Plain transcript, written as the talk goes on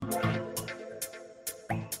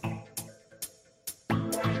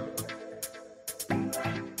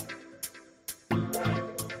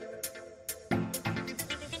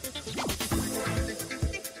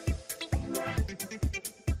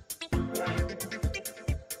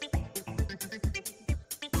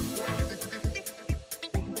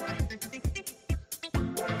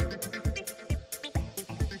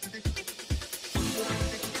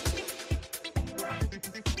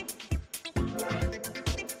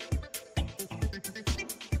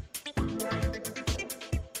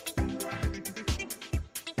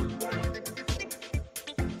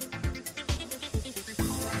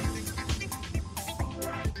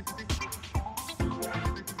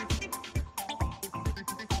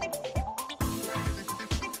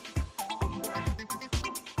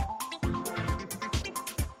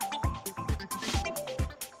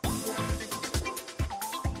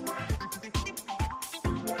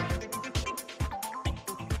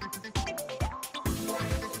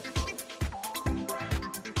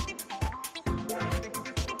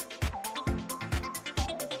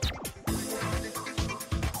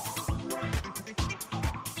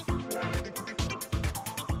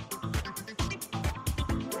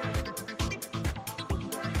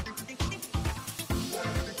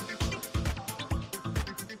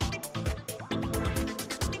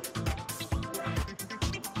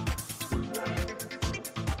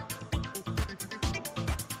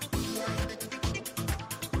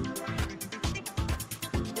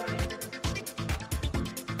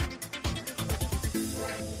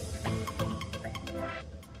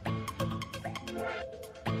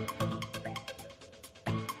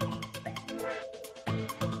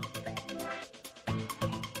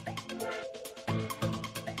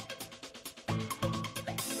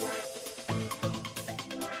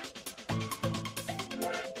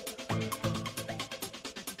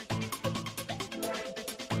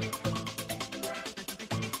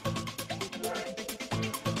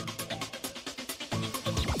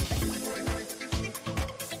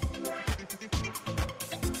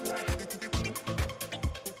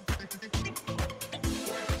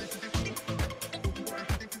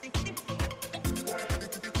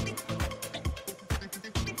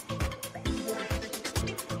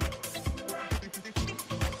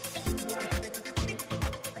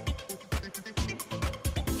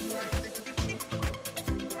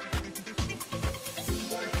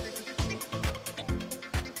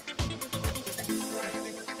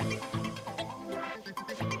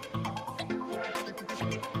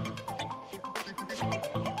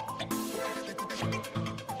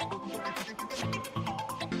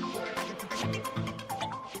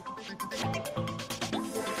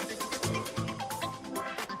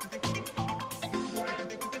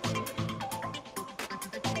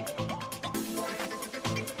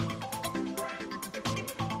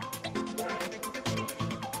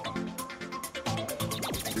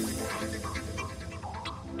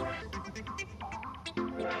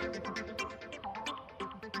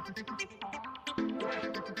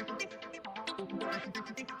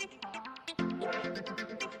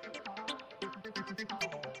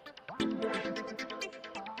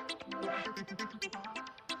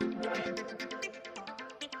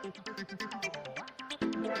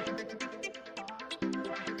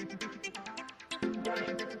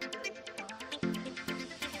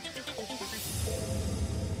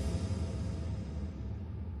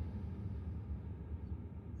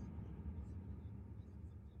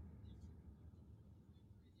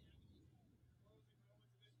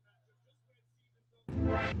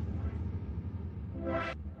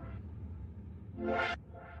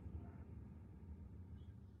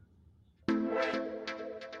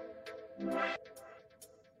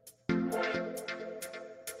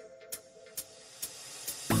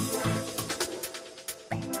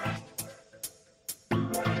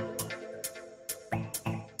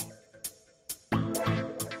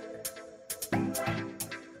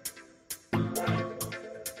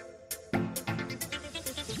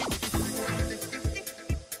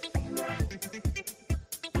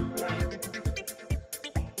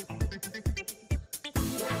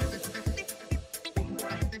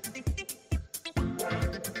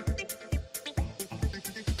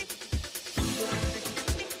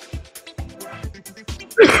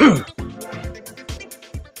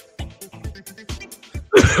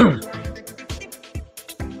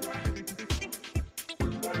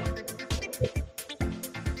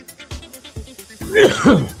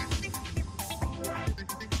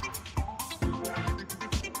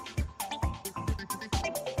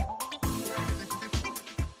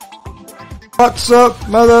What's up,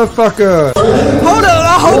 motherfucker? Hold on,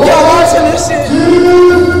 I hope y'all watching this shit.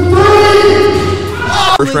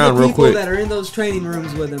 First round, real quick. People that are in those training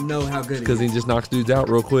rooms with him know how good he is. Because he just knocks dudes out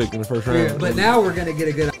real quick in the first round. Yeah, but now we're gonna get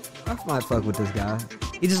a good. I might fuck with this guy.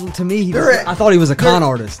 He just, to me, I thought he was a con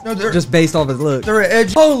artist. No, just based off his look. They're at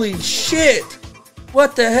edge. Holy shit!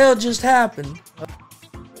 What the hell just happened?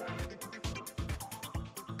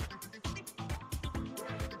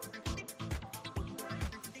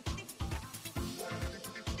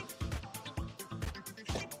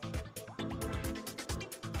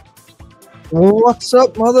 What's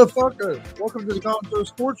up, motherfucker? Welcome to the Gonzo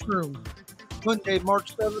Sports Room. Monday,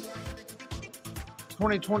 March 7th,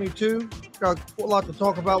 2022. Got a lot to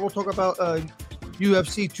talk about. We'll talk about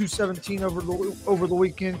UFC 217 over the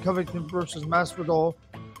weekend. Covington versus Masvidal.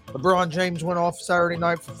 LeBron James went off Saturday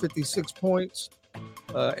night for 56 points.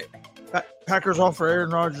 Packers offer Aaron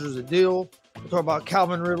Rodgers a deal. We'll talk about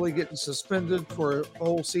Clavin Ridley getting suspended for a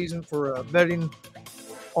whole season for betting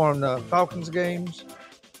on Falcons games.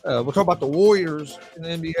 We'll talk about the Warriors in the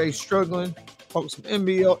NBA struggling. Talk some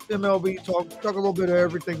MLB talk a little bit of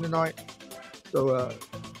everything tonight. So,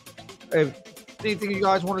 if anything you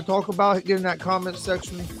guys want to talk about, get in that comment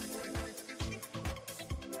section,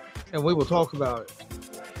 and we will talk about it.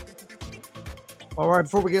 All right,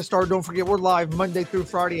 before we get started, don't forget we're live Monday through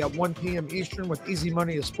Friday at 1 p.m. Eastern with Easy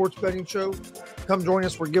Money, a sports betting show. Come join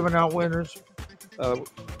us. We're giving out winners.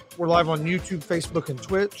 We're live on YouTube, Facebook, and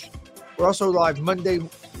Twitch. We're also live Monday,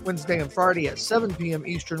 Wednesday, and Friday at 7 p.m.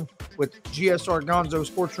 Eastern with G.S.R. Gonzo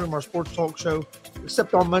Sports Room, our sports talk show.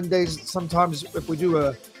 Except on Mondays, sometimes if we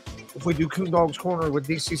do Coon Dog's Corner with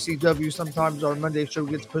DCCW, sometimes our Monday show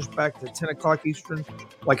gets pushed back to 10 o'clock Eastern,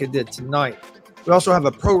 like it did tonight. We also have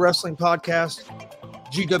a pro wrestling podcast,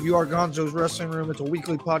 GWR Gonzo's Wrestling Room. It's a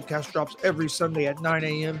weekly podcast, drops every Sunday at 9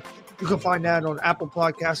 a.m. You can find that on Apple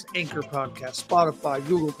Podcasts, Anchor Podcasts, Spotify,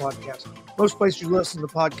 Google Podcasts. Most places you listen to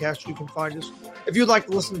podcasts, you can find us. If you'd like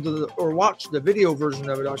to listen to or watch the video version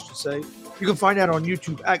of it, I should say, you can find that on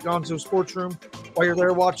YouTube at Gonzo Sports Room. While you're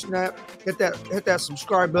there watching that, hit that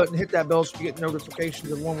subscribe button, hit that bell so you get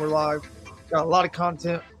notifications of when we're live. Got a lot of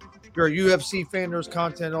content. If you're a UFC fan, there's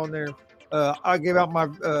content on there. I gave out I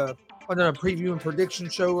did a preview and prediction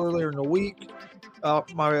show earlier in the week.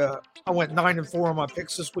 I went 9-4 on my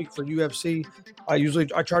picks this week for UFC. I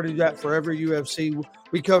try to do that for every UFC.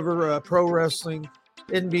 We cover pro wrestling,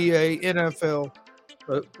 NBA, NFL.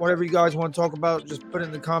 But whatever you guys want to talk about, just put it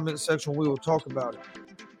in the comments section. We will talk about it.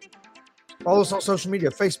 Follow us on social media,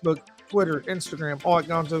 Facebook, Twitter, Instagram, all at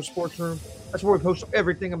Gonzo Sports Room. That's where we post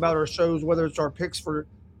everything about our shows, whether it's our picks for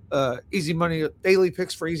Easy Money, daily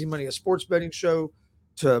picks for Easy Money, a sports betting show,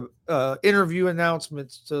 to interview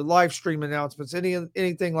announcements, to live stream announcements,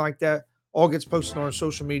 anything like that, all gets posted on our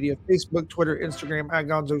social media, Facebook, Twitter, Instagram, at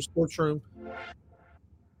Gonzo Sports Room.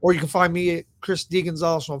 Or you can find me at Chris D.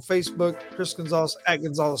 Gonzalez on Facebook, Chris Gonzalez at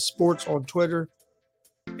Gonzalez Sports on Twitter,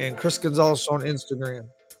 and Chris Gonzalez on Instagram.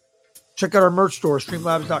 Check out our merch store,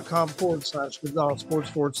 streamlabs.com/Gonzalez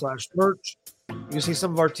Sports/merch. You can see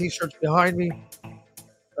some of our t-shirts behind me.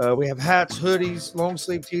 We have hats, hoodies, long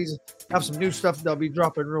sleeve tees. Have some new stuff that'll be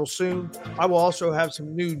dropping real soon. I will also have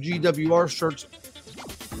some new GWR shirts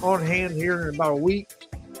on hand here in about a week.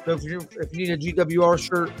 So if you need a GWR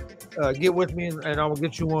shirt, get with me and I will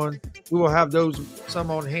get you one. We will have some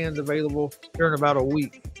on hand available here in about a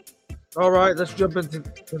week. All right, let's jump into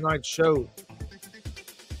tonight's show.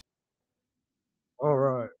 All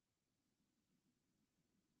right.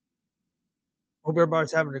 Hope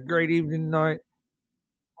everybody's having a great evening tonight.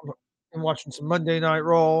 I'm watching some Monday Night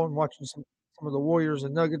Raw and watching some of the Warriors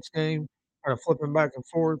and Nuggets game, kind of flipping back and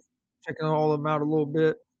forth, checking all of them out a little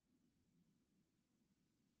bit.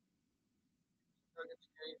 Nuggets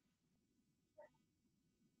game.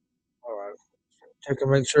 All right, check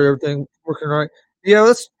and make sure everything's working right. Yeah,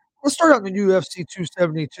 let's start out in the UFC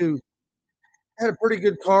 272. Had a pretty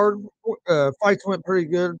good card. Fights went pretty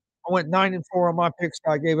good. I went 9-4 on my picks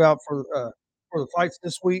that I gave out for the fights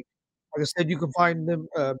this week. Like I said, you can find them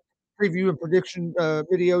preview and prediction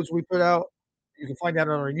videos we put out. You can find that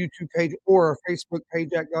on our YouTube page or our Facebook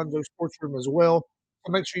page at Gonzo Sports Room as well.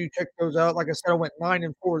 So make sure you check those out. Like I said, I went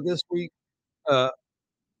 9-4 this week. Uh,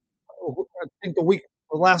 I think the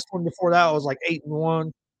last one before that was like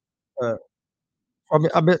 8-1. Uh, so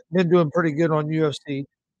I've been doing pretty good on UFC.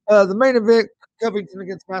 The main event, Covington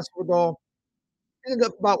against Masvidal, ended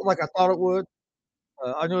up about like I thought it would.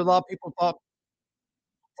 I know a lot of people thought,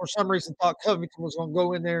 for some reason, thought Covington was going to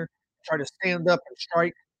go in there, try to stand up and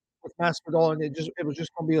strike with Masvidal, and it was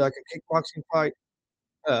just going to be like a kickboxing fight.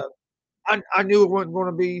 Uh, I knew it wasn't going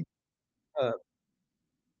to be. Uh,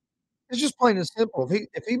 it's just plain and simple.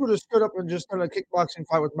 If he would have stood up and just done a kickboxing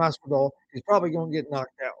fight with Masvidal, he's probably going to get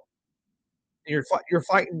knocked out. And you're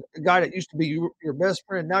fighting a guy that used to be your best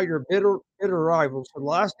friend. Now you're bitter rivals. So the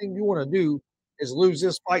last thing you want to do is lose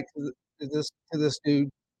this fight to this dude.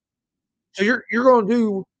 So you're going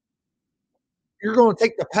to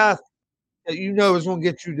take the path that you know is going to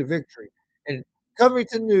get you to victory. And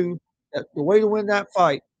Covington knew that the way to win that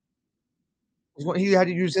fight was when he had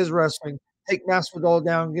to use his wrestling, take Masvidal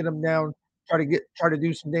down, get him down, try to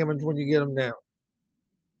do some damage when you get him down.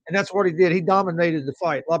 And that's what he did. He dominated the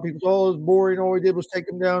fight. A lot of people say, "Oh, it was boring. All he did was take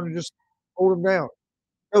him down and just hold him down."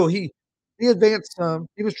 No, he advanced some.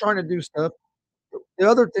 He was trying to do stuff. The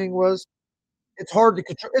other thing was it's hard to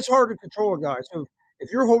control. It's hard to control a guy. So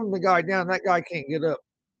if you're holding the guy down, that guy can't get up.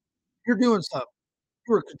 You're doing something.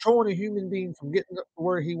 You are controlling a human being from getting up to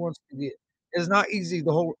where he wants to get. It's not easy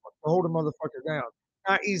to hold a motherfucker down.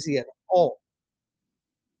 Not easy at all.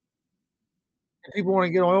 And people want to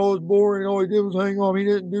get on, oh, it's boring. All he did was hang on. He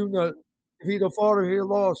didn't do nothing. If he'd have fought or he'd have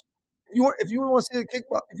lost. If you want to see a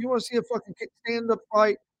if you want to see a fucking stand up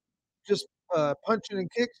fight, just punching and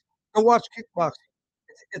kicks, go watch kickboxing.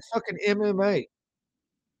 It's fucking MMA,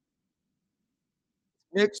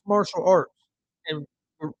 mixed martial arts, and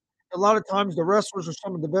a lot of times the wrestlers are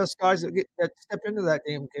some of the best guys that step into that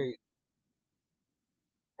damn cage.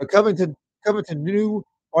 But Covington knew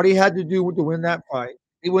what he had to do to win that fight.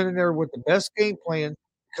 He went in there with the best game plan to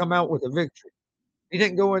come out with a victory. He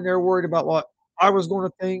didn't go in there worried about what I was going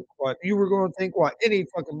to think, what you were going to think, what any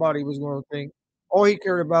fucking body was going to think. All he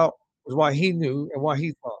cared about was what he knew and what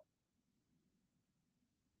he thought.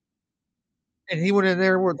 And he went in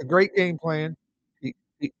there with a great game plan.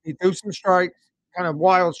 He threw some strikes, kind of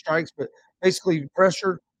wild strikes, but basically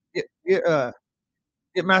pressure, get get uh,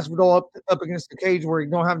 get Masvidal up against the cage where he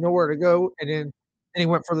don't have nowhere to go, and he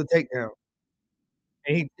went for the takedown.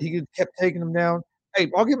 And he kept taking him down. Hey,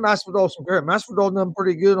 I'll give Masvidal some credit. Masvidal done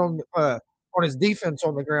pretty good on his defense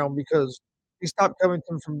on the ground because he stopped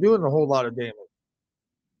Covington from doing a whole lot of damage.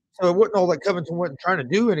 So it wasn't all that Covington wasn't trying to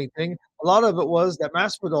do anything. A lot of it was that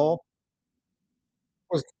Masvidal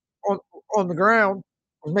was on on the ground,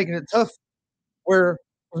 was making it tough, where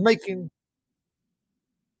was making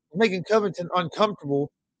Covington uncomfortable,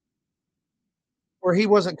 where he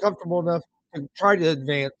wasn't comfortable enough to try to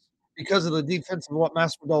advance because of the defense of what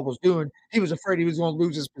Masvidal was doing. He was afraid he was going to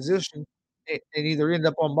lose his position and either end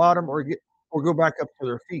up on bottom or go back up to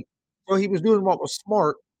their feet. So he was doing what was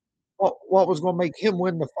smart, what was going to make him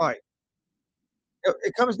win the fight.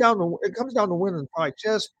 It comes down to winning fights.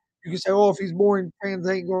 Yes, you can say, "Oh, if he's boring, fans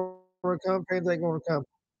ain't going to come. Fans ain't going to come."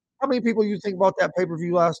 How many people you think about that pay per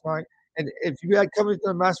view last night? And if you had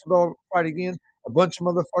Covington and Masvidal fight again, a bunch of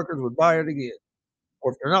motherfuckers would buy it again.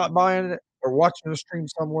 Or if they're not buying it, they're watching a stream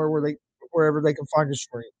somewhere wherever they can find a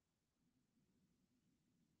stream.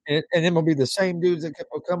 And it will be the same dudes that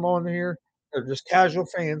will come on here. They're just casual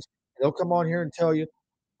fans. They'll come on here and tell you,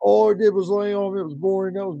 "All I did was lay on. It was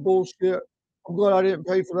boring. That was bullshit. I'm glad I didn't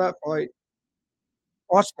pay for that fight."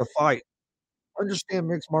 Watch the fight. Understand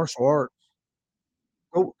mixed martial arts.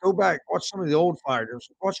 Go back. Watch some of the old fighters.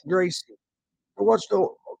 Watch Gracie. Go watch the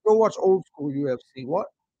go watch old school UFC.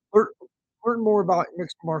 Learn, learn more about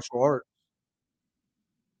mixed martial arts.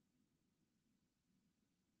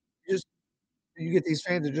 You just you get these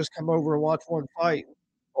fans that just come over and watch one fight.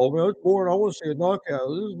 Oh man, it's boring. I want to see a knockout.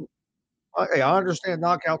 Hey, I understand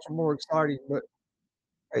knockouts are more exciting, but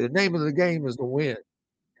hey, the name of the game is to win. And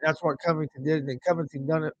that's what Covington did, and Covington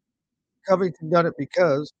done it. Covington done it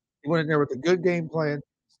because he went in there with a good game plan,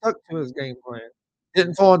 stuck to his game plan,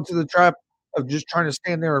 didn't fall into the trap of just trying to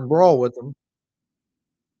stand there and brawl with them.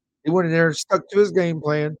 He went in there, stuck to his game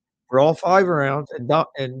plan for all 5 rounds, and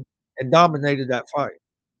dominated that fight.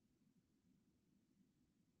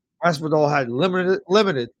 Masvidal had limited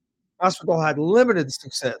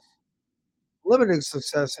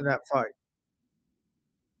success in that fight.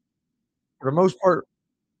 For the most part,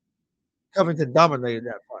 Covington dominated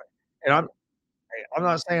that fight. And I'm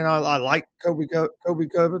not saying I like Kobe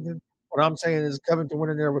Covington. What I'm saying is Covington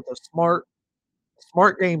went in there with a smart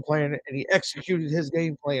game plan, and he executed his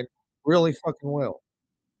game plan really fucking well.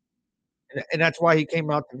 And that's why he came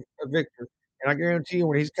out a victor. And I guarantee you,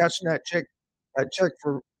 when he's catching that check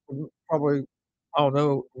for probably, I don't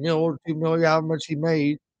know, $1 or $2 million, how much he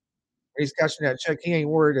made, when he's catching that check, he ain't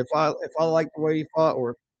worried if I like the way he fought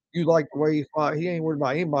or if you like the way he fought. He ain't worried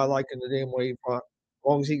about anybody liking the damn way he fought. As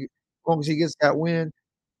long as he gets that win,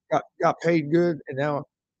 got paid good, and now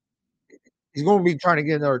he's going to be trying to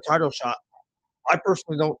get another title shot. I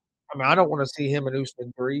personally don't. I mean, I don't want to see him in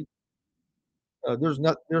Usman 3. There's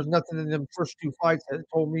nothing in them first 2 fights that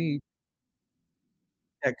told me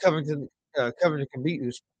that Covington can beat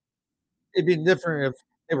Usman. It'd be different if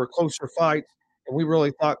they were closer fights and we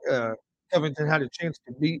really thought Covington had a chance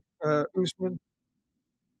to beat Usman.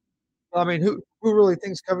 I mean, who really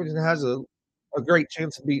thinks Covington has a great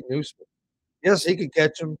chance of beating Usman? Yes, he could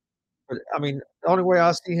catch him, but I mean, the only way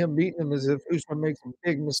I see him beating him is if Usman makes a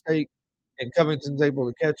big mistake and Covington's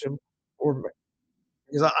able to catch him, or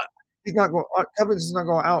because Covington's not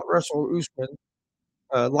going to out wrestle Usman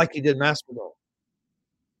like he did Masvidal.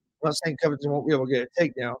 I'm not saying Covington won't be able to get a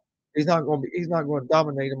takedown. He's not going to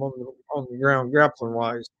dominate him on the ground grappling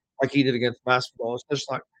wise like he did against Masvidal. It's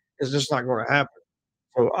just not going to happen.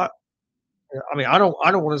 So I mean, I don't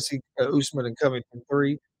want to see Usman and Covington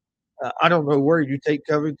 3. I don't know where you take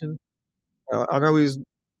Covington. I know he's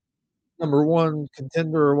number 1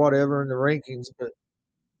 contender or whatever in the rankings, but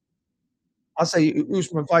I say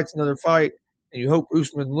Usman fights another fight, and you hope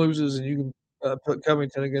Usman loses, and you can put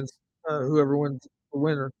Covington against whoever wins the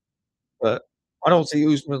winner. But I don't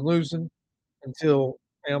see Usman losing until,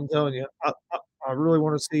 man, I'm telling you, I really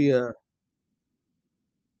want to see I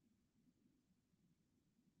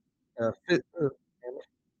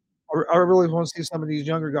really want to see some of these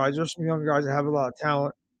younger guys. There's some younger guys that have a lot of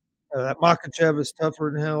talent. That Makachev is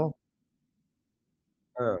tougher than hell.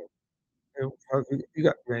 You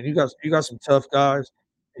got some tough guys.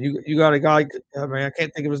 You got a guy. I mean, I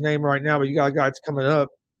can't think of his name right now, but you got a guy that's coming up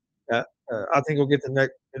that I think will get the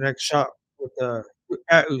next shot with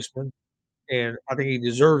at Usman, and I think he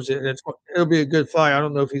deserves it. And it'll be a good fight. I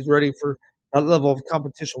don't know if he's ready for that level of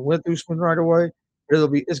competition with Usman right away, but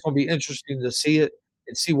it's going to be interesting to see it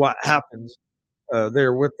and see what happens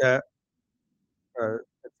there with that.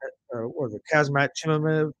 Was it Kazmat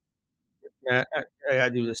Chimaev? I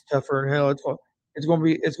do this tougher than hell. It's going to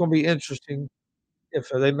be interesting if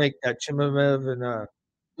they make that Chimaev and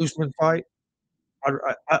Usman fight. I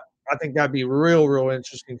think that'd be a real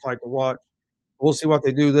interesting fight to watch. We'll see what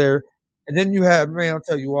they do there. And then you have, man, I'll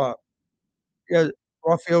tell you what, you got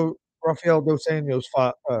Rafael Dos Anjos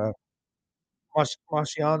fought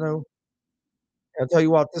Marciano. I'll tell you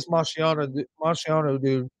what, this Marciano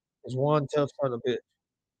dude is one tough son of a bitch.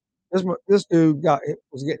 This dude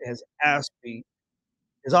was getting his ass beat.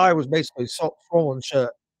 His eye was basically swollen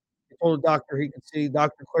shut. He told the doctor he could see.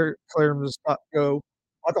 Doctor cleared him to stop go.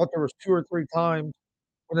 I thought there was 2 or 3 times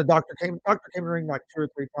when the doctor came. Doctor came in the ring like 2 or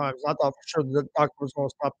 3 times. I thought for sure the doctor was going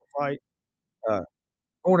to stop the fight.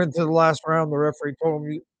 Going into the last round, the referee told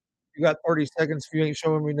him, "You got 30 seconds. If you ain't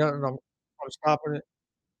showing me nothing, I'm stopping it."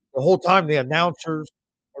 The whole time, the announcers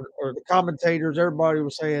or the commentators, everybody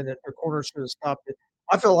was saying that their corner should have stopped it.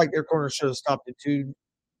 I felt like their corner should have stopped it too.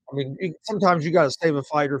 I mean, sometimes you got to save a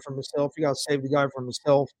fighter from himself. You got to save the guy from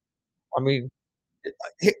himself. I mean, I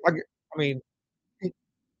mean,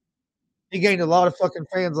 he gained a lot of fucking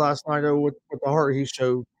fans last night though with the heart he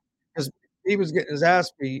showed because he was getting his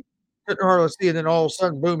ass beat, couldn't hardly see, and then all of a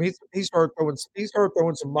sudden, boom, he started throwing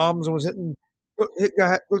some bombs and was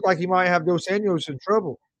looked like he might have Dos Anjos in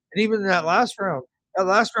trouble. And even in that last round,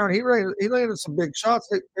 he landed some big shots.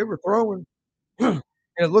 They were throwing, and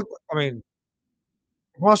it looked. I mean,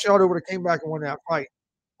 if Marciano would have came back and won that fight,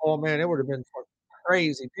 oh man, it would have been fucking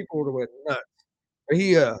crazy. People would have went nuts.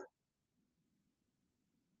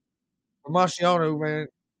 But Marciano, man,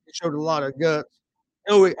 he showed a lot of guts.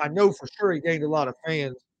 I know for sure he gained a lot of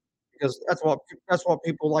fans because that's what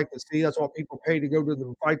people like to see. That's what people pay to go to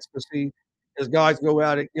the fights to see. Is guys go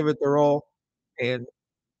at it, give it their all, and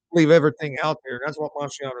leave everything out there. And that's what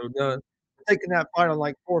Marciano done. Taking that fight on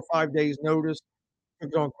like 4 or 5 days' notice,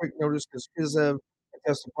 took it on quick notice because Kizev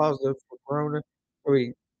tested positive for corona, so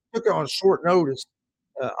he took it on short notice.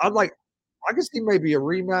 I could see maybe a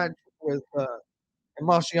rematch with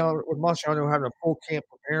Marciano having a full camp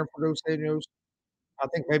preparing for those stadiums. I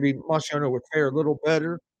think maybe Marciano would fare a little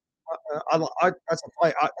better. That's a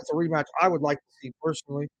fight. That's a rematch I would like to see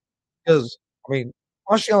personally because I mean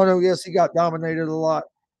Marciano, yes, he got dominated a lot,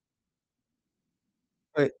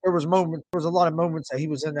 but there was a lot of moments that he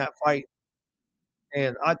was in that fight,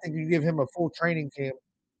 and I think you give him a full training camp.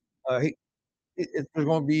 He there's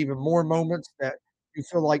going to be even more moments that you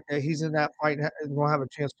feel like that he's in that fight and going to have a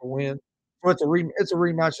chance to win. So it's a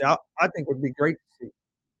rematch that I think would be great to see.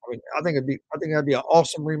 I mean, I think that'd be an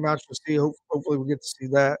awesome rematch to see. Hopefully, we get to see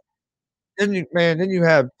that. Then you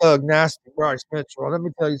have Thug Nasty, Bryce Mitchell. Let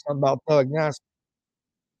me tell you something about Thug Nasty.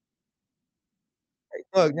 Hey,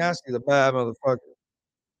 Thug Nasty's a bad motherfucker.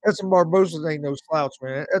 Edson Barboza ain't no slouch,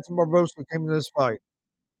 man. Edson Barboza came to this fight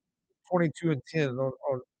 22-10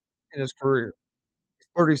 in his career. He's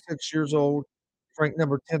 36 years old, ranked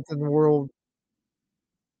number 10th in the world,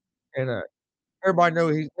 and everybody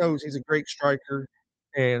knows he's a great striker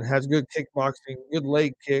and has good kickboxing, good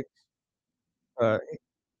leg kicks.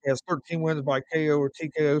 He has 13 wins by KO or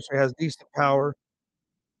TKO, so he has decent power.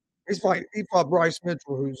 He fought Bryce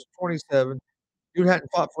Mitchell, who's 27. Dude hadn't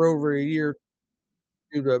fought for over a year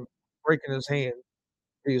due to breaking his hand.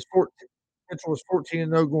 He was 14. Mitchell was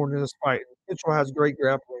 14-0 going into this fight. Mitchell has great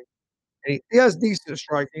grappling. And he has decent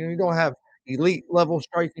striking. He don't have elite level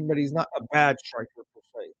striking, but he's not a bad striker per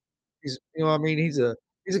se. What I mean. He's a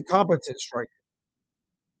competent striker.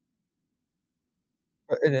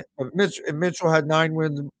 Mitchell had 9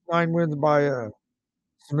 wins by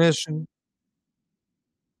submission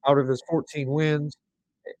out of his 14 wins,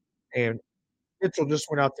 and Mitchell just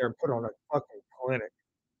went out there and put on a fucking clinic.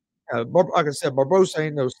 Like I said, Barboza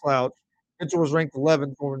ain't no slouch. Mitchell was ranked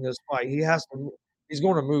 11th going in this fight. He's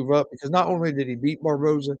going to move up because not only did he beat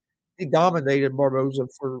Barboza, he dominated Barboza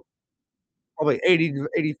for probably 80 to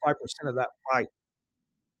 85% of that fight.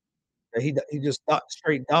 He just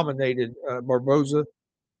straight dominated Barboza.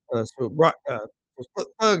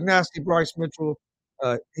 Thug Nasty Bryce Mitchell.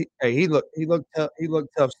 He looked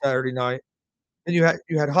tough Saturday night. Then you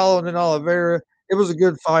had Holland and Oliveira. It was a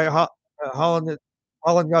good fight. Holland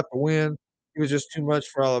got the win. He was just too much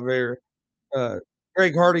for Oliveira.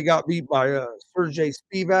 Greg Hardy got beat by Sergey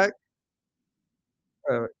Spivak.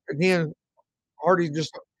 Again, Hardy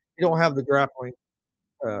just he don't have the grappling,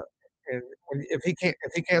 and if he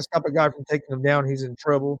can't stop a guy from taking him down, he's in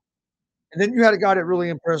trouble. And then you had a guy that really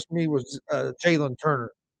impressed me was Jalen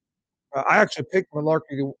Turner. I actually picked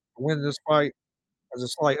Malarkey to win this fight as a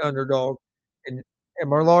slight underdog, and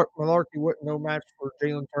Malarkey wasn't no match for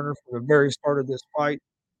Jalen Turner from the very start of this fight.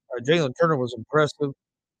 Jalen Turner was impressive.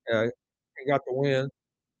 He got the win.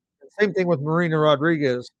 Same thing with Marina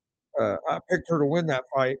Rodriguez. I picked her to win that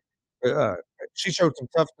fight, but she showed some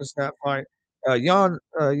toughness in that fight. Jan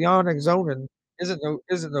Exonen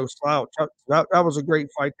isn't no slouch. That was a great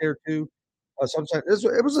fight there too.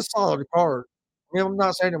 It was a solid card. I mean, I'm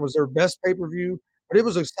not saying it was their best pay per view, but it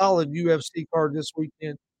was a solid UFC card this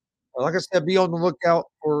weekend. Like I said, be on the lookout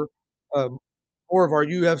for um, more of our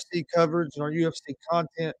UFC coverage and our UFC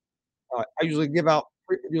content. I usually do a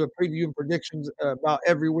preview and predictions about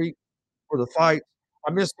every week for the fights.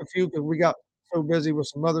 I missed a few because we got so busy with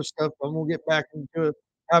some other stuff. But I'm gonna get back into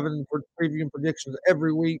having preview and predictions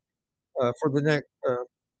every week for the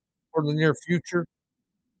near future.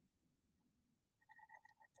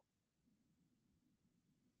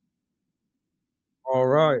 All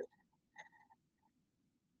right.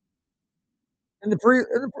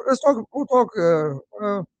 Let's talk. We'll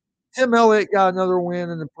talk. Tim Elliott got another win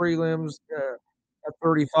in the prelims at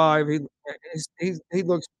 35. He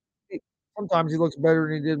looks. Sometimes he looks better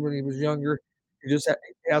than he did when he was younger. He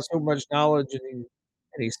has so much knowledge, and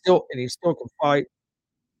he still can fight.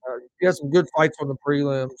 He had some good fights on the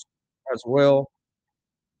prelims as well.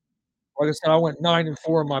 Like I said, I went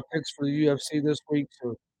 9-4 in my picks for the UFC this week.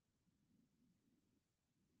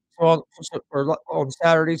 On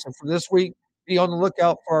Saturday. So for this week, be on the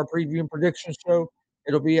lookout for our preview and prediction show.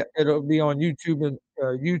 It'll be on YouTube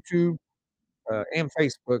and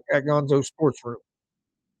Facebook at Gonzo Sports Room.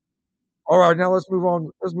 All right, now let's move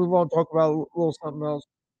on. Let's move on. Talk about a little something else.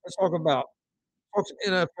 Let's talk some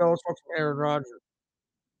NFL. Let's talk some Aaron Rodgers.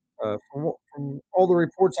 From all the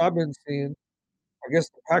reports I've been seeing, I guess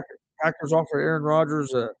the Packers offered Aaron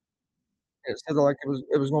Rodgers It said like it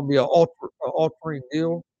was going to be an altering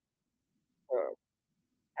deal. Uh,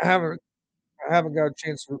 I haven't I haven't got a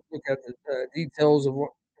chance to look at the details of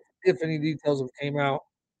what, if any details have came out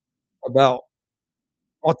about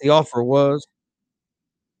what the offer was.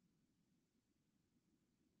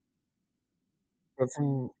 But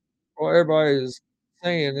from what everybody is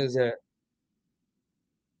saying is that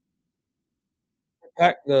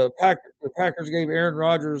the Packers gave Aaron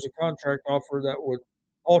Rodgers a contract offer that would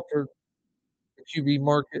alter the QB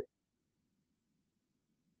market.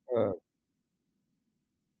 Uh,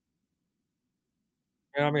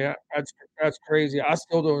 and I mean that's crazy. I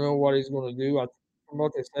still don't know what he's going to do. From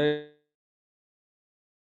what they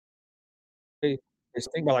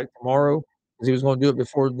think by like tomorrow because he was going to do it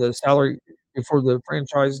before the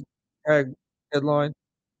franchise tag deadline.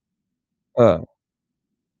 Uh,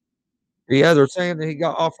 yeah, they're saying that he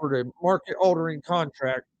got offered a market altering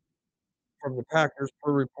contract from the Packers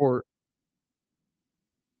per report,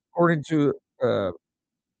 according to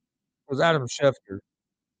was Adam Schefter.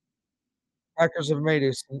 Packers have made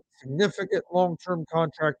a significant long-term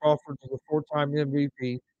contract offer to the four-time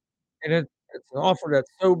MVP, and it's an offer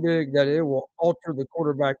that's so big that it will alter the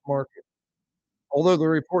quarterback market. Although the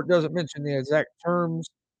report doesn't mention the exact terms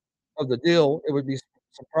of the deal, it would be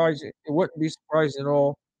surprising. It wouldn't be surprising at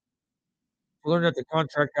all to learn that the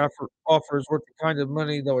contract offers worth the kind of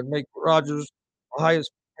money that would make Rodgers the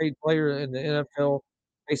highest paid player in the NFL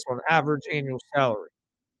based on average annual salary.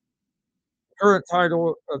 The current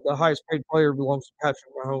title of the highest paid player belongs to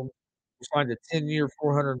Patrick Mahomes, who signed a 10-year,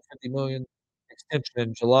 $450 million extension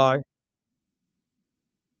in July.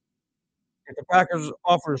 If the Packers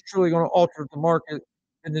offer is truly going to alter the market,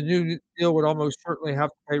 then the new deal would almost certainly have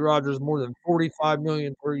to pay Rodgers more than $45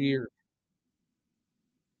 million per year.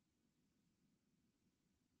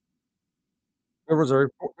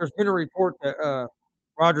 There's been a report that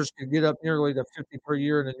Rodgers could get up nearly to 50 per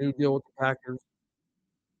year in a new deal with the Packers,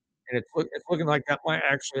 and it's looking like that might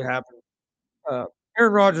actually happen. Uh,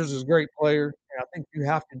 Aaron Rodgers is a great player, and I think you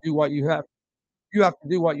have to do what you have to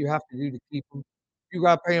do what you have to do to keep him. You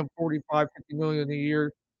got to pay him 45, 50 million a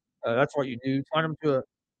year. That's what you do. Sign him to a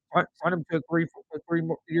 3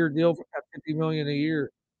 year deal at 50 million a year,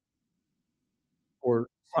 or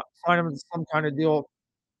sign him to some kind of deal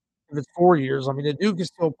if it's 4 years. I mean, the dude can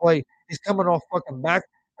still play. He's coming off fucking back.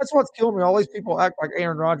 That's what's killing me. All these people act like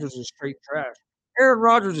Aaron Rodgers is straight trash. Aaron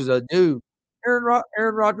Rodgers is a dude. Aaron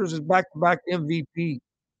Rodgers is back to back MVP.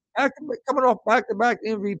 Coming off back to back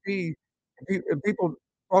MVP, and people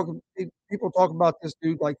talk about this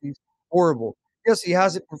dude like he's horrible. Yes, he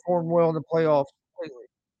hasn't performed well in the playoffs lately.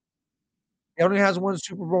 He only has one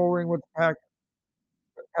Super Bowl ring with the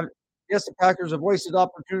Packers. Yes, the Packers have wasted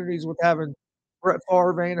opportunities with having Brett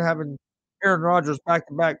Favre and having Aaron Rodgers back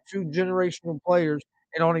to back, two generational players,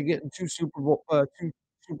 and only getting two Super Bowls out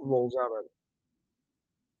of it.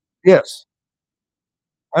 Yes,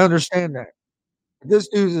 I understand that. But this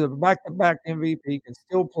dude is a back to back MVP, can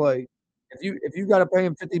still play. If you got to pay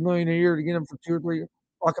him 50 million a year to get him for 2 or 3,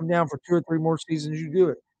 lock him down for 2 or 3 more seasons, you do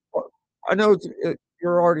it. Well, I know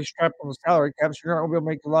you're already strapped on the salary cap, so you're not going to be able to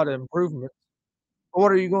make a lot of improvements. But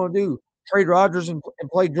what are you going to do? Trade Rodgers and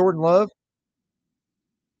play Jordan Love?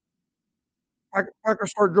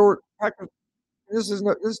 Packers start Jordan. Packers. This is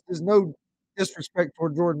no disrespect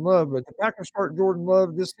toward Jordan Love, but the Packers start Jordan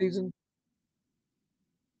Love this season.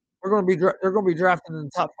 They're going to be drafting in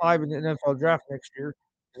the top 5 in the NFL draft next year.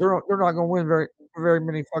 They're not going to win very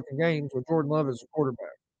many fucking games with Jordan Love as a quarterback.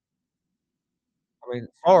 I mean,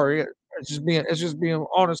 sorry, it's just being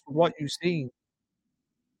honest with what you've seen.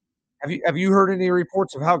 Have you heard any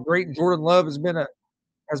reports of how great Jordan Love has been at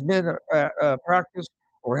practice,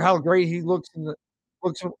 or how great he looks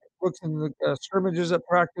looks in the scrimmages at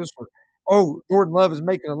practice, or Jordan Love is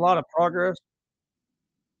making a lot of progress?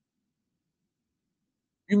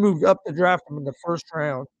 You moved up to draft him in the first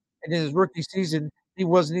round, and in his rookie season, he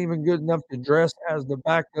wasn't even good enough to dress as the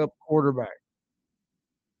backup quarterback.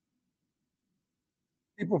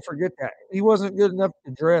 People forget that he wasn't good enough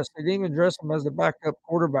to dress. They didn't even dress him as the backup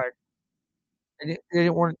quarterback. They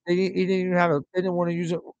didn't want. He didn't even have a. They didn't want to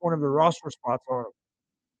use one of the roster spots on him.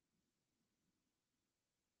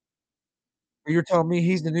 But you're telling me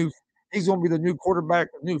he's going to be the new quarterback,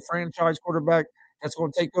 the new franchise quarterback that's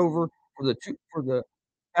going to take over for the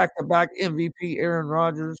back to back MVP Aaron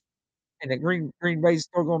Rodgers, and the Green Bay's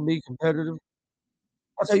still going to be competitive.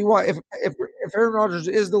 I'll tell you what, if Aaron Rodgers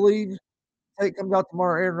is the lead, say it comes out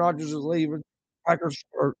tomorrow, Aaron Rodgers is leaving, Packers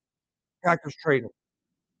trade him.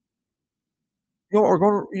 You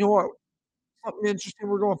know what? Something interesting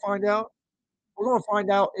we're going to find out. We're going to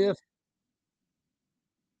find out if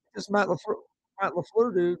this Matt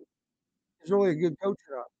LaFleur dude is really a good coach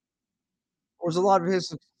or not. Or is a lot of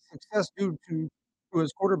his success due to who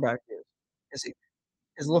his quarterback is?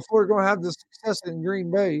 Is LaFleur going to have the success in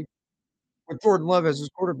Green Bay with Jordan Love as his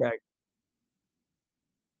quarterback?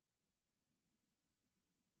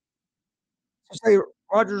 So say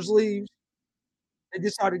Rodgers leaves, they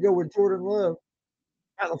decide to go with Jordan Love.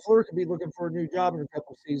 Matt LaFleur could be looking for a new job in a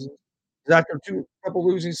couple seasons. Because after couple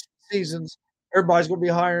losing seasons, everybody's going to be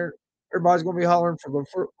hiring. Everybody's going to be hollering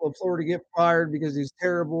for LaFleur to get fired because he's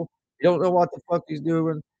terrible. You don't know what the fuck he's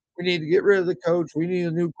doing. We need to get rid of the coach. We need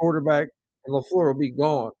a new quarterback, and LaFleur will be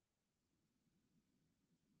gone.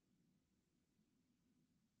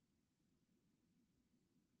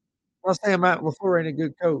 I'm not saying Matt LaFleur ain't a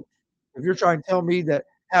good coach. If you're trying to tell me that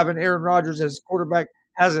having Aaron Rodgers as quarterback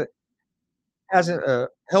hasn't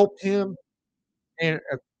helped him, and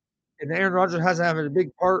Aaron Rodgers hasn't had a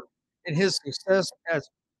big part in his success as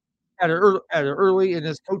at early in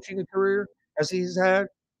his coaching career as he's had.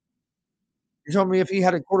 You're telling me if he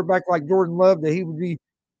had a quarterback like Jordan Love that he would be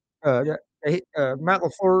Matt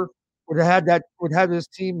LaFleur would have his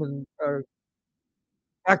team in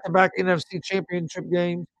back-to-back NFC Championship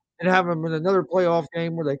games and have them in another playoff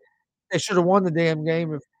game where they should have won the damn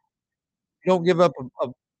game if you don't give up a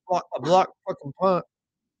block fucking punt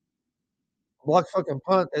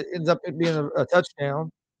that ends up it being a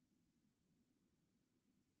touchdown.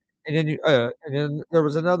 And then there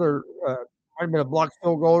was another might have been a blocked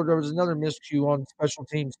field goal. There was another miscue on special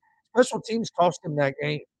teams. Special teams cost him that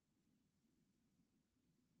game.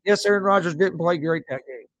 Yes, Aaron Rodgers didn't play great that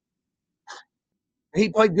game. He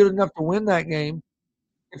played good enough to win that game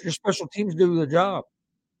if your special teams do the job.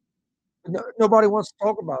 Nobody wants to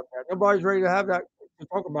talk about that. Nobody's ready to have that to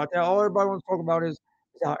talk about that. All everybody wants to talk about is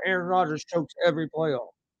how Aaron Rodgers chokes every playoff.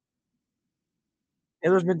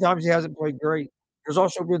 And there's been times he hasn't played great. There's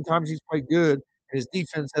also been times he's played good, and his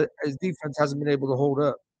defense hasn't been able to hold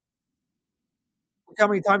up. Look how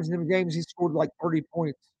many times in the games he scored like 30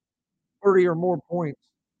 points, 30 or more points,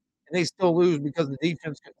 and they still lose because the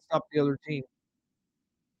defense couldn't stop the other team.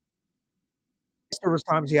 There was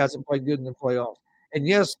times he hasn't played good in the playoffs, and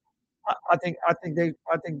yes, I think they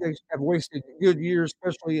have wasted good years,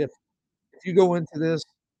 especially if you go into this,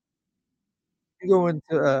 you go into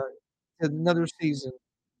to another season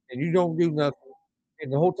and you don't do nothing,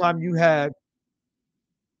 and the whole time you had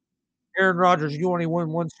Aaron Rodgers, you only won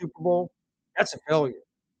one Super Bowl. That's a failure.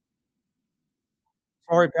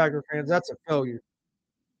 Sorry, Packer fans, that's a failure.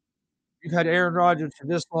 You've had Aaron Rodgers for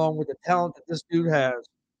this long with the talent that this dude has.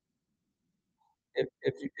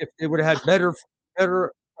 If they would have had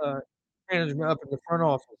better management up in the front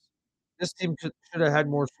office, this team should have had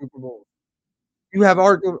more Super Bowls. You have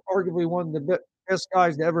arguably one of the best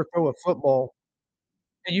guys to ever throw a football,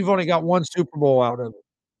 and you've only got one Super Bowl out of it.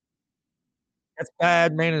 That's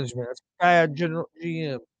bad management. That's bad general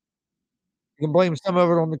GM. You can blame some of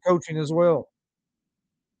it on the coaching as well.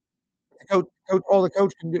 All the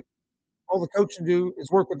coach can do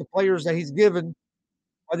is work with the players that he's given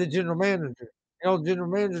by the general manager. And all the general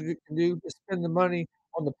manager can do is spend the money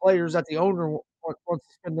on the players that the owner wants to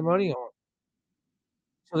spend the money on.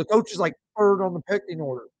 So the coach is like third on the pecking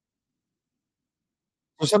order.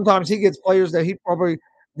 So sometimes he gets players that he probably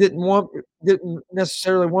didn't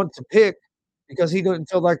necessarily want to pick because he didn't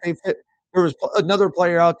feel like they fit. There was another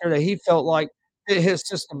player out there that he felt like fit his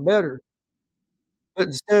system better. But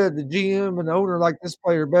instead, the GM and the owner like this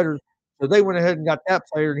player better, so they went ahead and got that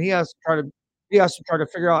player, and he has to try to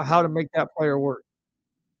figure out how to make that player work.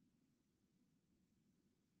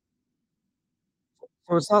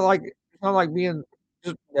 So it's not like being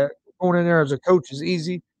just going in there as a coach is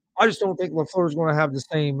easy. I just don't think LaFleur is going to have the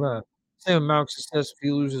same amount of success if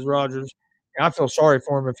he loses Rodgers. And I feel sorry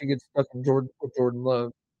for him if he gets stuck with Jordan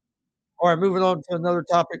Love. All right, moving on to another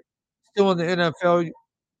topic. Still in the NFL,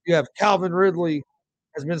 you have Clavin Ridley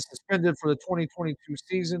has been suspended for the 2022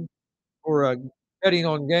 season for betting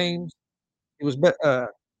on games. I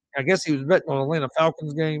guess he was betting on Atlanta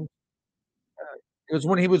Falcons game. It was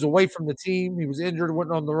when he was away from the team. He was injured,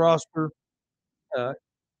 wasn't on the roster. Uh,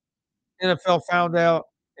 NFL found out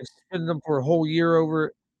and suspended him for a whole year over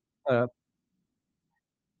it.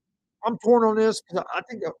 I'm torn on this because I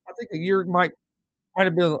think a year might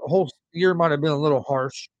have been a whole year might have been a little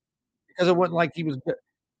harsh because it wasn't like he was.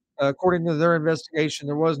 According to their investigation,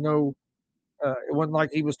 there was no. It wasn't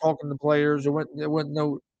like he was talking to players. There wasn't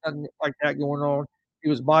nothing like that going on. He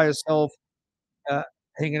was by himself,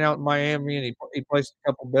 hanging out in Miami, and he placed a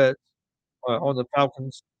couple bets on the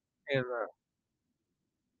Falcons, and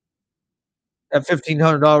that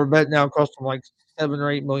 $1,500 bet now cost him like $7 or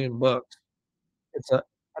 $8 million.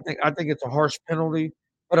 I think it's a harsh penalty,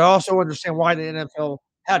 but I also understand why the NFL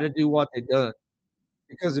had to do what they done.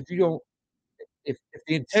 Because if you don't, if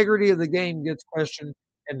the integrity of the game gets questioned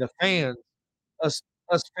and the fans, us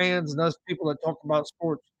us fans and us people that talk about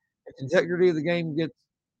sports, if the integrity of the game gets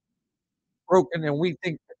broken and we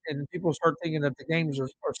think and people start thinking that the games are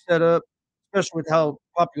set up, especially with how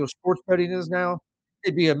popular sports betting is now,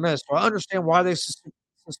 it'd be a mess. So I understand why they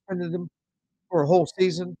suspended him for a whole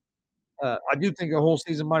season. I do think a whole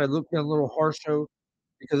season might have looked been a little harsh though,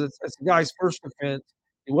 because it's the guy's first offense.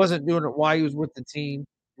 He wasn't doing it while he was with the team.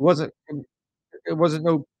 He wasn't. It wasn't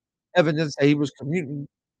no evidence that he was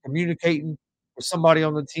communicating with somebody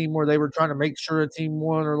on the team where they were trying to make sure a team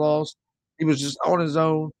won or lost. He was just on his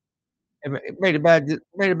own and made a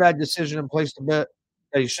bad decision and placed a bet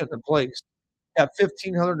that he shouldn't have placed. That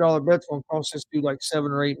 $1,500 bet's going to cost this dude like $7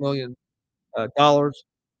 or $8 million dollars.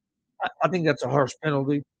 I think that's a harsh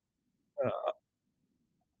penalty. Uh,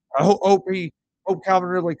 I hope Calvin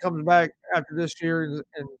Ridley comes back after this year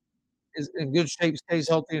and is in good shape, stays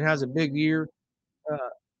healthy, and has a big year. I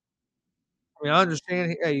mean, I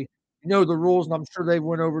understand. Hey, you know the rules, and I'm sure they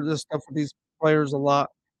went over this stuff with these players a lot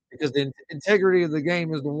because the integrity of the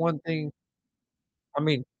game is the one thing. I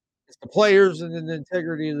mean, it's the players and then the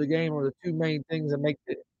integrity of the game are the two main things that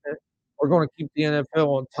that are going to keep the NFL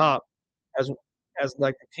on top as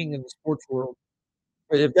like the king in the sports world.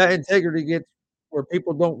 But if that integrity gets where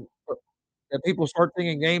people don't, that people start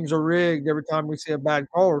thinking games are rigged every time we see a bad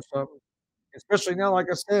call or something, especially now, like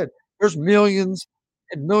I said, there's millions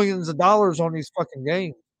and millions of dollars on these fucking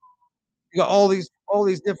games. You got all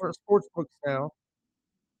these different sports books now.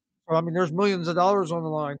 So I mean, there's millions of dollars on the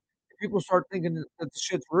line. If people start thinking that the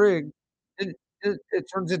shit's rigged, then it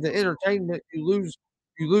turns into entertainment. You lose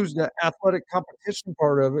the athletic competition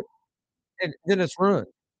part of it, and then it's ruined.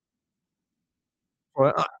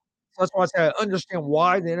 So that's why I say I understand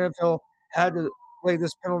why the NFL had to lay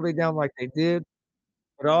this penalty down like they did,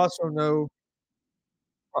 but I also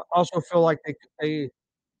feel like they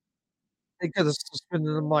could have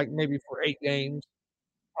suspended them like maybe for 8 games.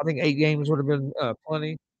 I think 8 games would have been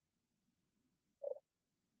plenty.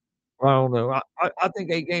 I don't know. I think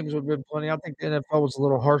 8 games would have been plenty. I think the NFL was a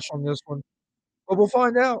little harsh on this one, but we'll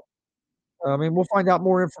find out. I mean, we'll find out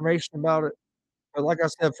more information about it. But like I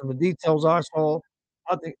said, from the details I saw,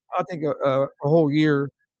 I think a whole year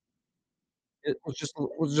it was just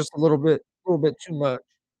a little bit too much.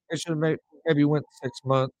 They should have maybe went 6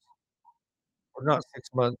 months or not 6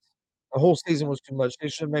 months. The whole season was too much. They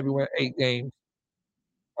should have maybe went 8 games.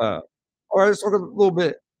 Uh, all right, let's talk a little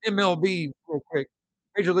bit MLB real quick.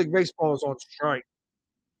 Major League Baseball is on strike.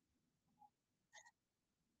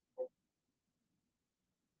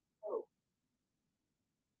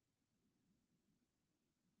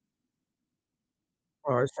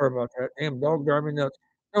 All right, sorry about that. Damn dog driving me nuts.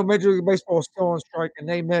 No, Major League Baseball is still on strike, and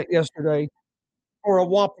they met yesterday for a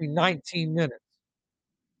whopping 19 minutes.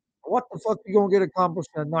 What the fuck are you gonna get accomplished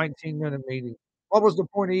in a 19-minute meeting? What was the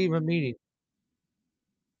point of even meeting?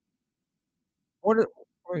 One of,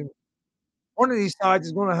 I mean, one of these sides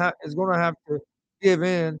is gonna have to give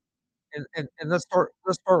in and let's start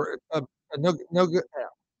a no good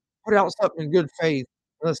put out something in good faith.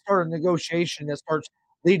 Let's start a negotiation that starts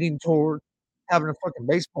leading toward having a fucking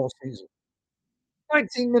baseball season.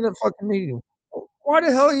 19-minute fucking meeting. Why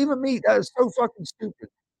the hell even meet? That is so fucking stupid.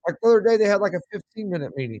 Like the other day, they had like a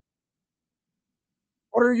 15-minute meeting.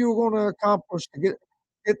 What are you going to accomplish to get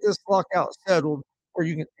this lockout settled, where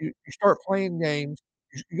you start playing games,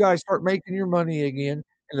 you guys start making your money again,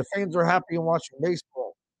 and the fans are happy and watching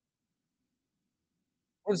baseball?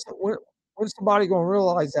 When's when, when's somebody going to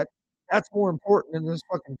realize that that's more important than this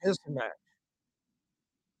fucking piston match?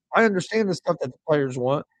 I understand the stuff that the players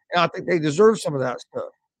want, and I think they deserve some of that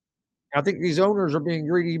stuff. I think these owners are being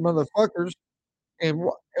greedy motherfuckers, and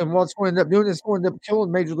what's going to end up doing is going to end up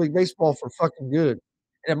killing Major League Baseball for fucking good.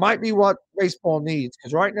 And it might be what baseball needs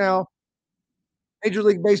because right now, Major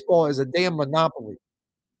League Baseball is a damn monopoly.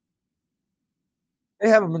 They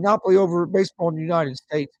have a monopoly over baseball in the United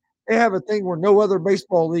States. They have a thing where no other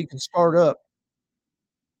baseball league can start up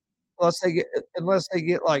unless they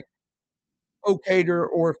get like okayed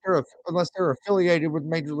or if unless they're affiliated with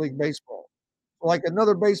Major League Baseball. So like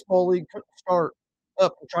another baseball league couldn't start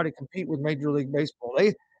up and try to compete with Major League Baseball.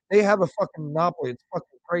 They have a fucking monopoly. It's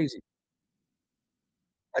fucking crazy.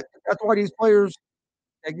 That's why these players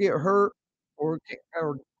that get hurt or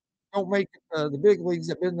don't make the big leagues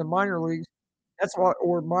that been in the minor leagues. That's why,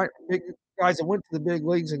 or my big guys that went to the big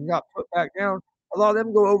leagues and got put back down. A lot of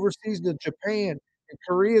them go overseas to Japan and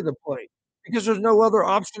Korea to play because there's no other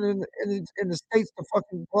option in the states to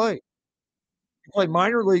fucking play. You play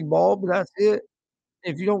minor league ball, but that's it.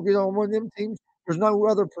 If you don't get on one of them teams, there's no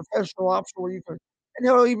other professional option where you can. And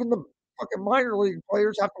hell, even the fucking minor league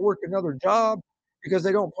players have to work another job because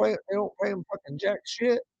they don't play. They don't pay them fucking jack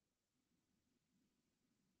shit.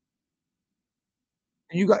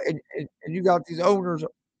 And you got these owners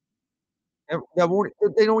that won't.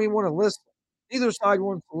 They don't even want to listen. Neither side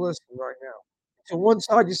wants to listen right now. So one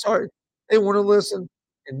side decide they want to listen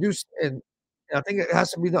and do, and I think it has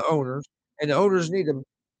to be the owners, and the owners need to.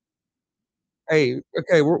 Hey,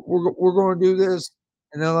 okay, we're going to do this,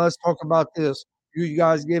 and then let's talk about this. You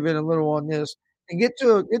guys give in a little on this, and get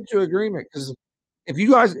to agreement. Because if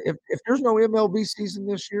you guys, if there's no MLB season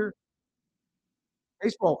this year,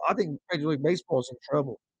 baseball, I think Major League Baseball is in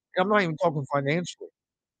trouble. And I'm not even talking financially.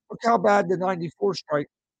 Look how bad the '94 strike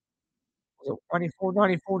was. 94,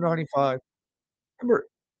 94, 95. Remember,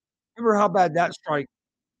 remember how bad that strike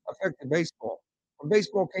affected baseball. When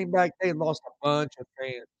baseball came back, they had lost a bunch of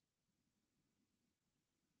fans.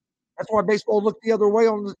 That's why baseball looked the other way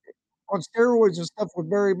on steroids and stuff with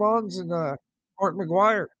Barry Bonds and Art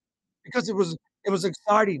McGuire, because it was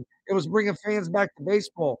exciting. It was bringing fans back to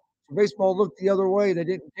baseball. So baseball looked the other way. They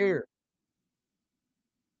didn't care.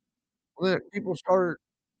 Well, then people started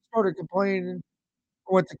complaining.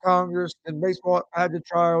 Went to Congress, and baseball had to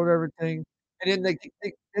try out everything. And then they keep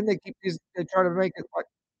these. They try to make it like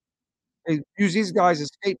they use these guys as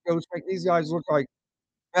scapegoats, make these guys look like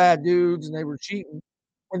bad dudes, and they were cheating.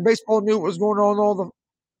 When baseball knew what was going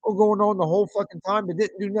on the whole fucking time, but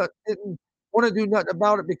didn't want to do nothing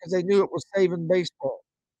about it because they knew it was saving baseball.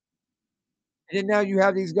 And then now you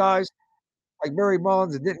have these guys like Barry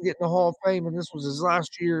Bonds that didn't get in the Hall of Fame, and this was his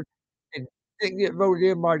last year, and didn't get voted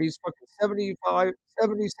in by these fucking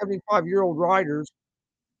 75-year-old writers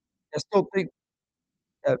that still think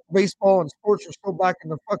that baseball and sports are still back in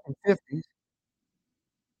the fucking 50s.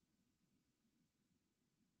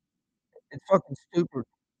 It's fucking stupid.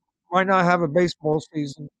 Why not have a baseball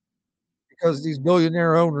season? Because these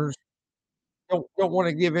billionaire owners don't want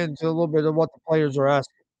to give in to a little bit of what the players are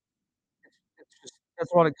asking. It's just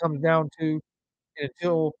that's what it comes down to. And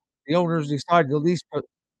until the owners decide to at least put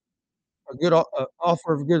a good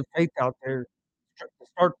offer of good faith out there to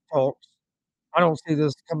start the talks, I don't see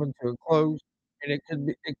this coming to a close, and it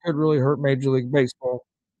could really hurt Major League Baseball.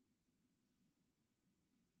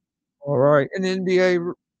 All right, and the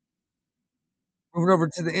NBA, moving over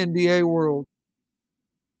to the NBA world,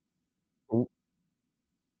 the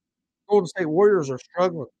Golden State Warriors are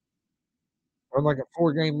struggling. They're on like a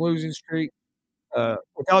 4-game losing streak.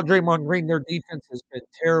 Without Draymond Green, their defense has been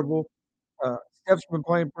terrible. Steph's been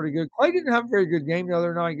playing pretty good. Clay didn't have a very good game the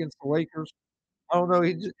other night against the Lakers. I don't know.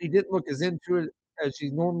 He didn't look as into it as he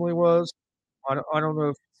normally was. I don't know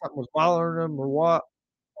if something was bothering him or what.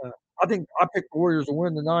 Uh, I think I picked the Warriors to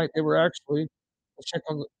win tonight. They were actually.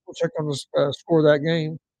 We'll check on the score of that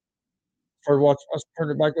game. Started watching. I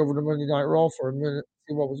turned it back over to Monday Night Raw for a minute,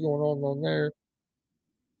 see what was going on there.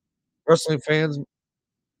 Wrestling fans,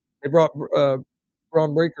 they brought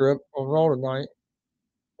Braun Breaker up on Raw tonight.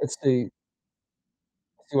 Let's see.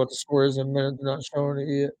 See what the score is in a minute. They're not showing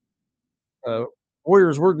it yet.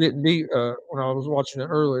 Warriors were getting beat when I was watching it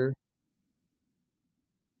earlier.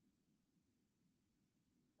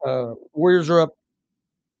 Warriors are up.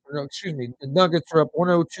 No, excuse me. The Nuggets are up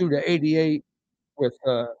 102 to 88 with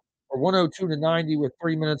or 102 to 90 with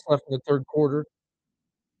 3 minutes left in the third quarter.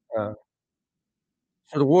 Uh,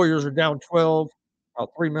 so the Warriors are down 12, about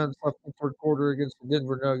 3 minutes left in the third quarter against the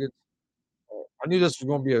Denver Nuggets. I knew this was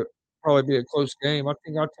going to probably be a close game. I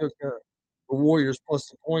think I took the Warriors plus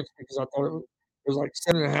the points because I thought it was like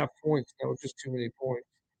 7.5 points. That was just too many points.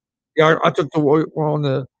 Yeah, I took the on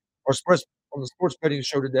the sports betting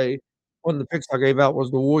show today. One of the picks I gave out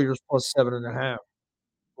was the Warriors plus 7.5.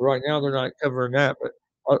 Right now they're not covering that, but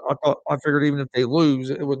I figured even if they lose,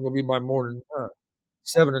 it wasn't going to be by more than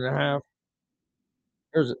 7.5.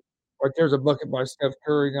 There's a, right there's a bucket by Steph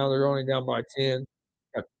Curry. Now they're only down by 10.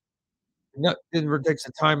 Denver takes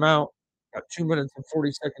a timeout. Got 2 minutes and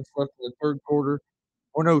 40 seconds left in the third quarter.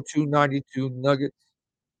 102-92 Nuggets.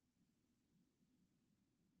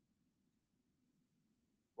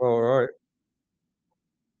 All right.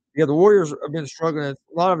 Yeah, the Warriors have been struggling. A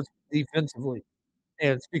lot of it's defensively,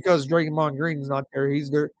 and it's because Draymond Green's not there. He's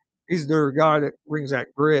their guy that brings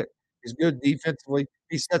that grit. He's good defensively.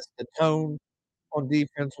 He sets the tone on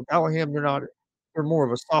defense. Without him, they're not. They're more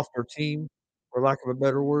of a softer team, for lack of a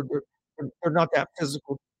better word. They're not that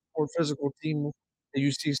physical team that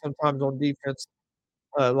you see sometimes on defense,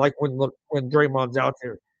 like when Draymond's out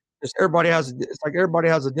there. Just it's like everybody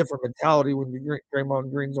has a different mentality when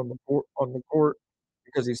Draymond Green's on the court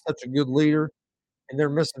because he's such a good leader, and they're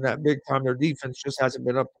missing that big time. Their defense just hasn't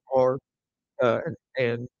been up to par,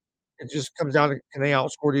 and it just comes down to can they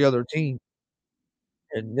outscore the other team?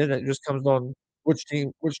 and then it just comes on which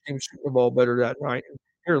team shooting the ball better that night. And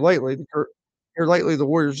here lately, the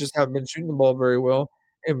Warriors just haven't been shooting the ball very well,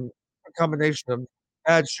 and a combination of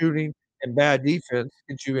bad shooting and bad defense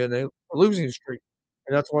gets you in a losing streak,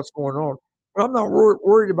 and that's what's going on. But I'm not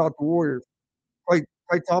worried about the Warriors.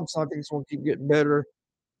 Klay Thompson, I think, is going to keep getting better.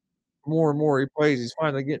 More and more he plays, he's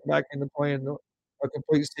finally getting back into playing a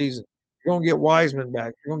complete season. You're going to get Wiseman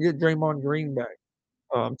back. You're going to get Draymond Green back.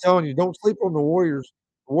 I'm telling you, don't sleep on the Warriors.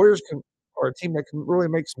 The Warriors are a team that can really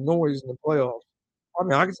make some noise in the playoffs. I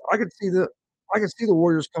mean, I could see the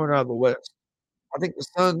Warriors coming out of the West. I think the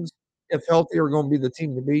Suns, if healthy, are going to be the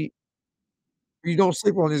team to beat. You don't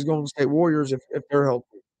sleep on these Golden State Warriors if they're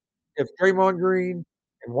healthy. If Draymond Green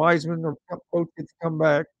and Wiseman are both get to come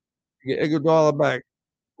back, you get Iguodala back.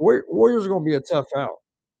 Warriors are going to be a tough out,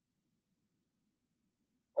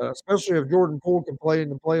 especially if Jordan Poole can play in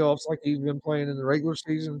the playoffs like he's been playing in the regular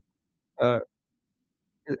season. Uh,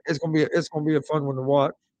 it's going to be a fun one to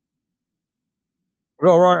watch. But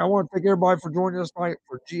all right, I want to thank everybody for joining us tonight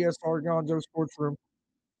for G.S.R. Gonzo Sports Room.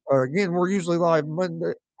 Again, we're usually live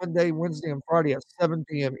Monday, Wednesday, and Friday at 7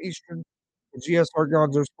 p.m. Eastern. The G.S.R.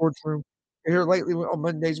 Gonzo Sports Room. Here lately on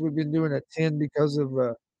Mondays we've been doing at 10 because of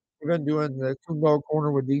we've been doing the Coondog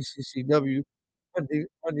Corner with DCCW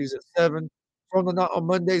Mondays at 7. So on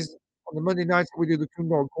Mondays, on the Monday nights that we do the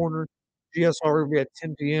Coondog Corner, GSR will be at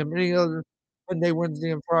 10 p.m. Any other Monday,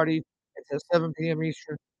 Wednesday, and Friday, it's at 7 p.m.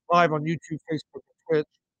 Eastern, live on YouTube, Facebook, and Twitch.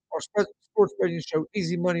 Our sports betting show,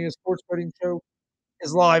 Easy Money, a sports betting show,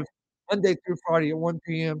 is live Monday through Friday at 1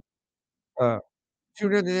 p.m.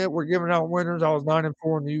 Tune into it. We're giving out winners. I was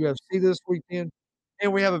 9-4 in the UFC this weekend.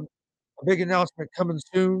 And we have a big announcement coming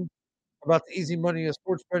soon about the Easy Money, a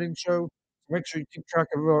sports betting show. So make sure you keep track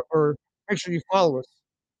of or make sure you follow us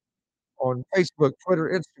on Facebook,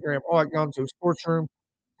 Twitter, Instagram, all at Gonzo Sports Room,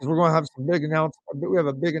 because we're going to have some big announcement. We have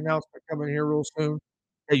a big announcement coming here real soon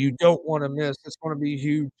that you don't want to miss. It's going to be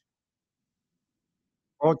huge.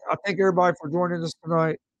 Well, I thank everybody for joining us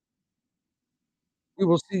tonight. We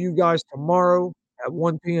will see you guys tomorrow at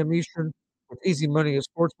 1 p.m. Eastern with Easy Money, a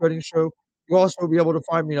sports betting show. You'll also be able to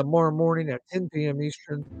find me tomorrow morning at 10 p.m.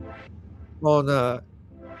 Eastern on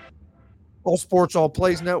All Sports All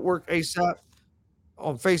Plays Network, ASAP,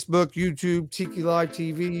 on Facebook, YouTube, Tiki Live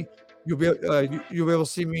TV. You'll be able to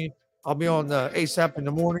see me. I'll be on ASAP in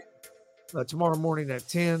the morning, tomorrow morning at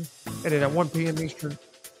 10, and then at 1 p.m. Eastern,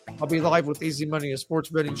 I'll be live with Easy Money, a sports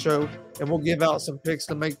betting show, and we'll give out some picks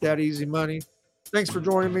to make that easy money. Thanks for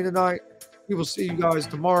joining me tonight. We will see you guys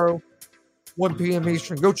tomorrow, 1 p.m.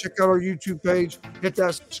 Eastern. Go check out our YouTube page. Hit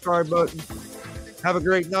that subscribe button. Have a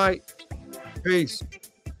great night. Peace.